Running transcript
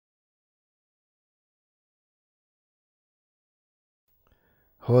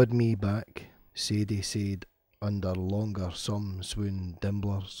Haud me back, said said, under longer some swoon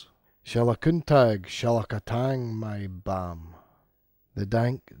dimblers. Shallakuntag, shallakatang, my bam. The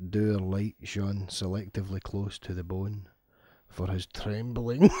dank dour light shone selectively close to the bone, for his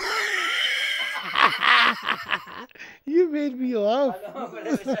trembling. You made me laugh. I know, but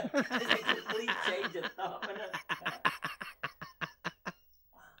it was a complete change of thought, wasn't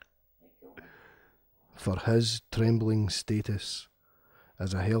it? For his trembling status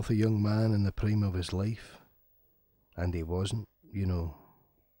as a healthy young man in the prime of his life. And he wasn't, you know.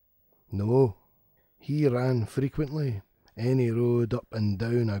 No, he ran frequently, any road up and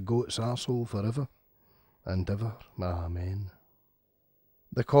down a goat's arsehole forever and ever, amen.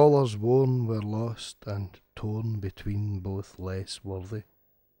 The collars worn were lost and torn between both less worthy.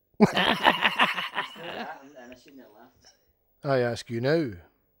 I ask you now.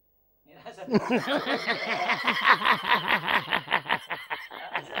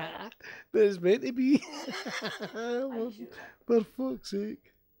 But it's meant to be. For fuck's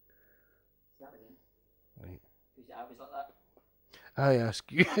sake. Right. I ask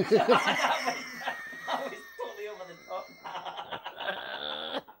you. That was totally over the top.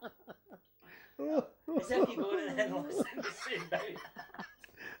 As if you go in and listen to sit down.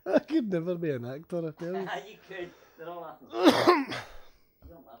 I could never be an actor, I tell you. You could. They're all laughing. You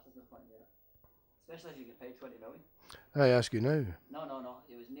don't laugh, there's no point in it. Especially if you get paid 20 million. I ask you now. No.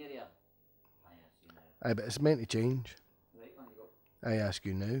 It was near you. I ask you now. Aye, but it's meant to change. Right, on you go. I ask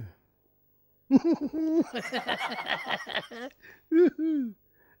you now.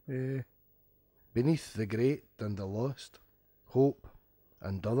 Beneath the great and the lost, hope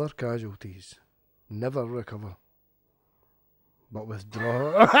and other casualties never recover, but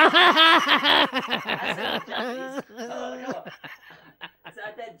withdraw. Is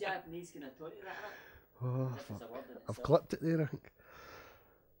that a dead Japanese kind of taught you that? Oh, If it's a word in I've itself. clipped it there, I think.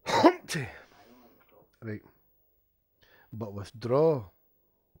 Right. But withdraw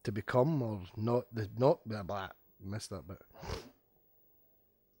to become or not the not blah blah. Missed that bit.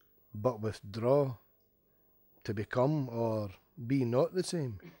 But withdraw to become or be not the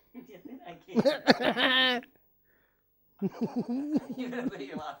same. You remember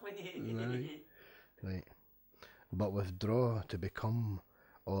you laugh when you... Right. But withdraw to become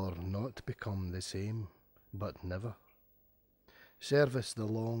or not become the same, but never. Service the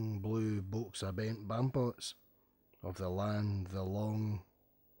long blue bulks of bent bampots of the land, the long...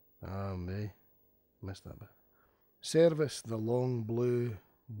 missed that bit. Service the long blue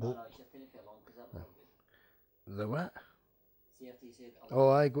bulk... No, you should finish it long, because that was good. The what? CFT said... Oh,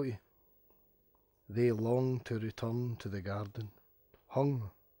 I got you. They long to return to the garden.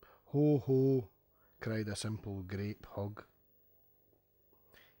 Hung, ho ho, cried a simple grape hug.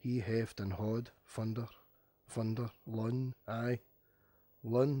 He heft and hod, funder, lun, aye,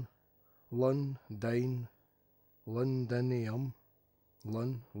 lun, dine, Londinium,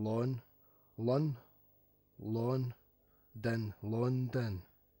 lun, lawn, din, London,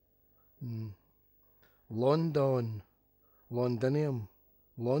 London, Londinium,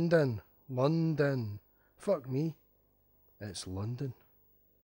 London, fuck me, it's London.